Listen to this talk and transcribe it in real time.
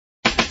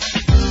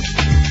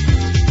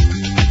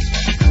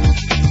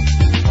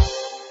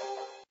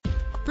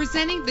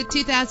Presenting the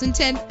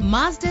 2010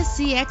 Mazda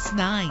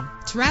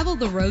CX-9. Travel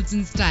the roads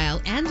in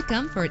style and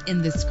comfort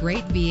in this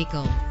great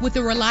vehicle with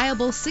a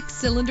reliable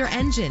 6-cylinder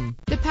engine.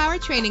 The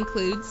powertrain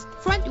includes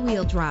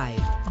front-wheel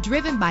drive,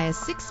 driven by a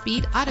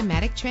 6-speed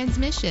automatic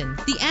transmission.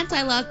 The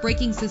anti-lock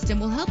braking system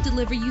will help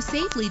deliver you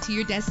safely to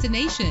your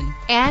destination.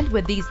 And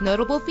with these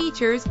notable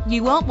features,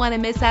 you won't want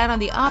to miss out on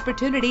the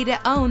opportunity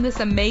to own this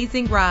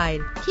amazing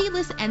ride.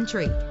 Keyless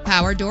entry,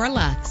 power door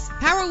locks,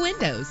 power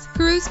windows,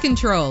 cruise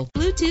control,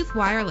 Bluetooth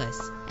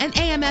wireless, an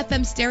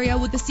AM/FM stereo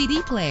with a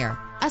CD player,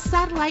 a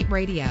satellite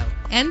radio.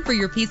 And for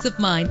your peace of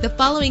mind, the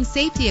following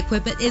safety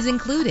equipment is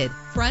included: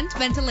 front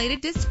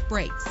ventilated disc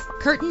brakes,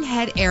 curtain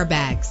head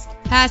airbags,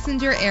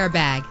 passenger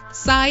airbag,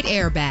 side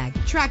airbag,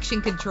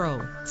 traction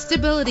control,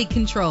 stability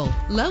control,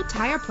 low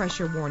tire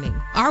pressure warning.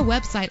 Our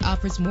website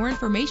offers more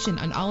information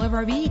on all of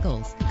our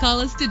vehicles.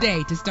 Call us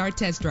today to start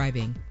test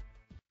driving.